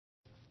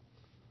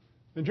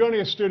And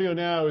joining us in studio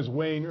now is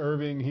Wayne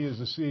Irving. He is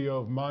the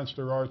CEO of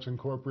Monster Arts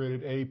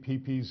Incorporated.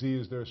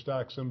 APPZ is their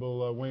stock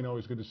symbol. Wayne,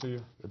 always good to see you.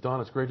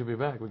 Don, it's great to be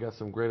back. We got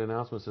some great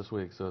announcements this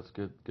week, so it's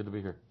good to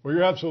be here. Well,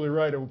 you're absolutely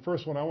right. The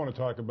first one I want to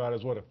talk about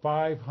is what, a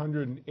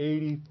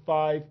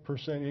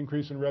 585%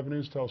 increase in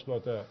revenues? Tell us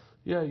about that.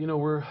 Yeah, you know,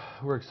 we're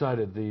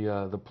excited.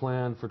 The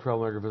plan for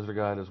Travel America Visitor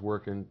Guide is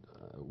working.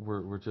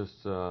 We're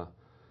just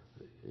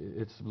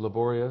it's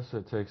laborious.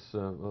 It takes a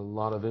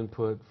lot of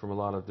input from a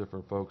lot of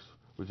different folks.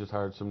 We just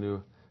hired some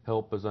new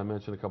help, as I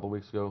mentioned a couple of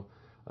weeks ago,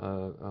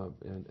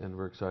 and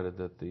we're excited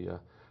that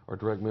our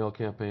direct mail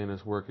campaign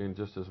is working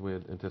just as we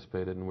had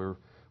anticipated, and we're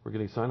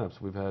getting signups.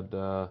 We've had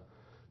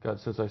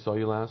since I saw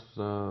you last,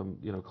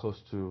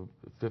 close to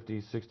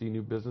 50, 60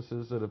 new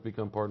businesses that have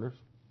become partners.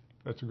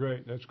 That's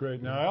great. That's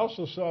great. Now, I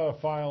also saw a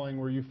filing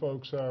where you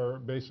folks are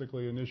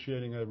basically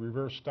initiating a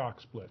reverse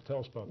stock split. Tell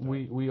us about that.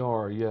 We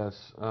are,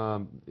 yes.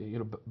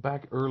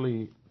 Back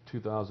early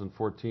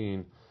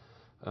 2014,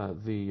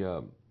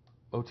 the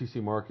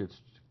OTC markets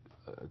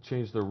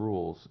changed their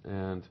rules,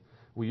 and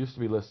we used to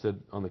be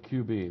listed on the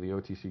QB, the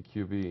OTC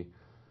QB,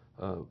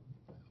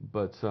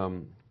 but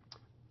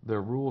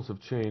their rules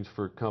have changed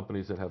for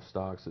companies that have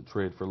stocks that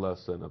trade for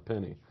less than a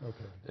penny.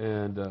 Okay.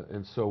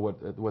 And so what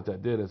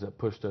that did is it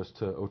pushed us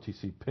to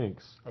OTC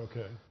Pinks.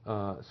 Okay.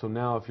 So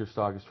now if your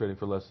stock is trading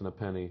for less than a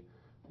penny,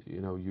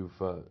 you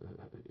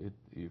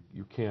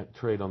can't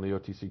trade on the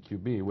OTC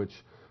QB,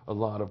 which a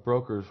lot of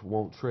brokers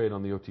won't trade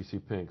on the OTC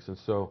Pinks. And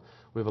so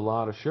we have a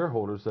lot of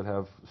shareholders that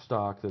have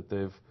stock that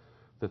they've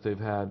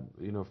had,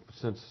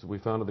 since we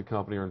founded the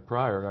company or in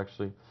prior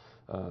actually,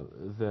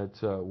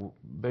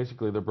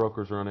 basically the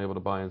brokers are unable to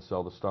buy and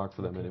sell the stock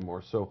for them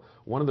anymore. So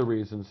one of the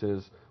reasons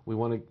is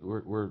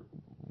we're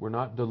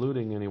not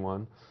diluting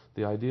anyone.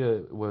 The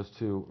idea was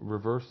to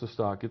reverse the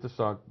stock, get the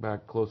stock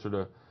back closer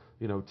to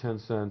 10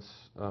 cents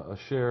a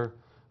share,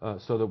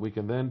 so that we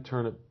can then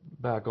turn it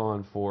back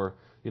on for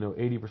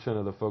 80%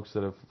 of the folks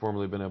that have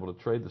formerly been able to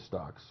trade the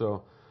stock.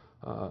 So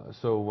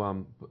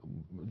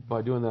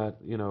by doing that,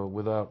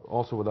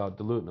 without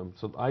diluting them.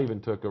 So I even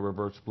took a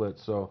reverse split.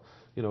 So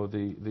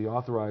the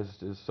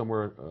authorized is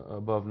somewhere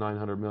above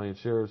 900 million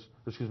shares.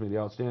 Excuse me, the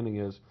outstanding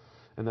is,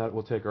 and that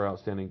will take our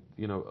outstanding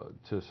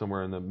to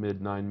somewhere in the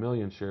mid 9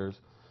 million shares,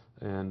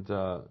 and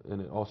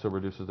it also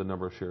reduces the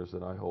number of shares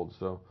that I hold.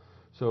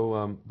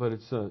 But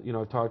it's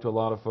I've talked to a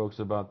lot of folks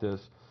about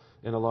this,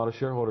 and a lot of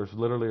shareholders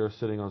literally are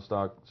sitting on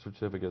stock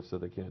certificates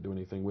that they can't do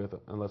anything with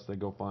unless they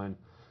go find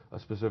a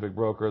specific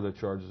broker that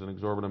charges an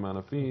exorbitant amount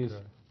of fees,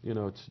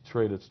 to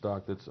trade at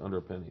stock that's under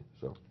a penny.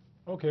 So.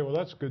 Okay, well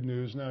that's good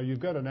news. Now you've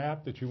got an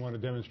app that you want to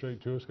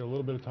demonstrate to us. Got a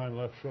little bit of time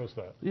left. Show us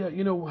that. Yeah,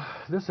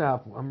 this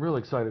app, I'm really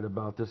excited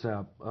about this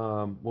app.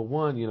 Well,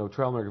 one,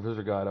 Travel America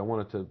Visitor Guide, I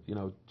wanted to,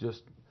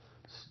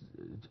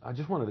 I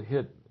just wanted to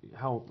hit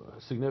how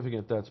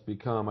significant that's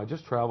become. I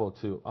just traveled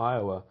to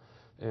Iowa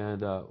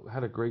and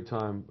had a great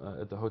time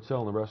at the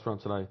hotel and the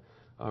restaurants that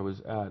I was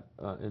at,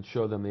 and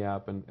showed them the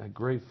app, and had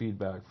great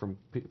feedback from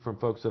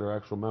folks that are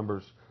actual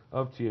members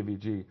of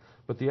TAVG.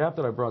 But the app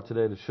that I brought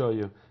today to show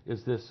you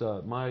is this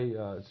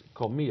it's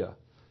called Mia.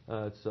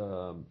 It's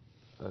an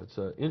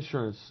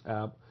insurance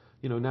app.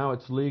 Now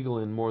it's legal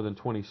in more than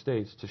 20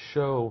 states to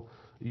show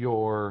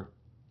your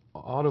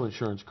auto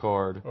insurance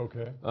card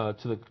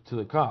to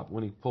the cop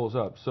when he pulls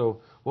up.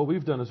 So what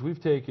we've done is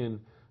we've taken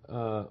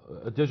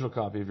a digital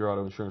copy of your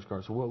auto insurance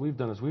card. So what we've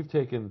done is we've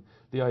taken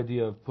the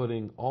idea of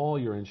putting all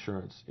your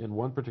insurance in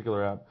one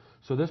particular app.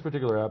 So this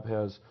particular app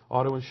has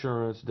auto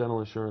insurance,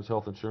 dental insurance,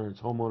 health insurance,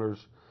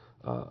 homeowners,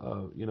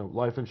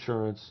 life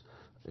insurance,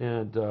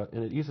 and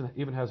it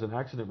even has an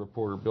accident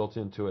reporter built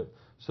into it,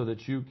 so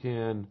that you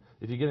can,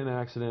 if you get in an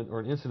accident, or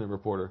an incident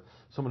reporter,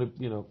 someone,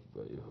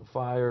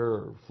 fire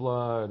or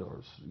flood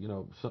or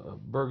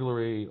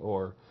burglary,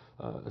 or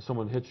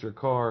someone hits your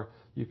car,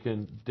 you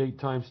can date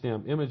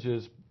timestamp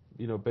images,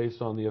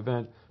 based on the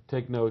event,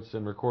 take notes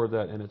and record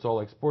that, and it's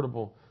all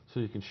exportable, so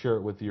you can share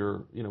it with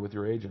your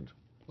agent.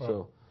 Wow.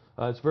 So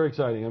it's very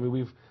exciting. I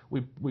mean,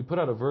 we put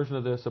out a version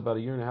of this about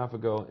 1.5 years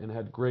ago and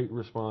had great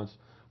response.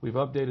 We've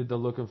updated the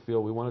look and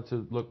feel. We want it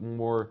to look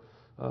more,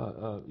 we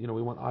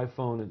want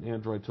iPhone and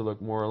Android to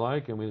look more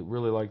alike, and we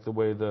really like the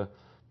way the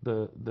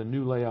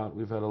new layout.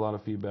 We've had a lot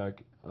of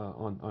feedback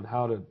on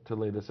how to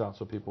lay this out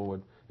so people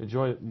would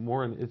enjoy it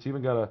more. And it's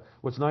even got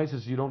what's nice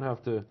is you don't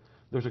have to,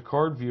 there's a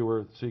card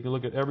viewer, so you can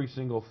look at every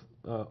single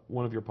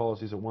one of your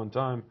policies at one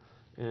time,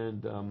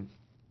 and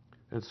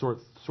sort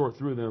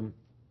through them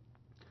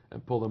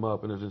and pull them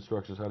up, and there's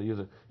instructions how to use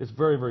it. It's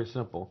very, very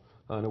simple,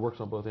 and it works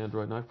on both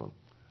Android and iPhone.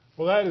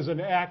 Well, that is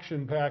an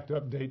action-packed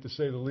update, to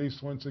say the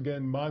least. Once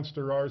again,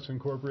 Monster Arts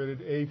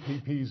Incorporated,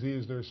 APPZ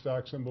is their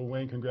stock symbol.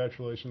 Wayne,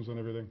 congratulations on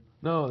everything.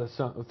 No,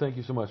 thank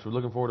you so much. We're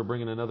looking forward to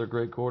bringing another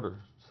great quarter,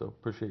 so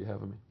appreciate you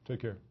having me.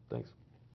 Take care. Thanks.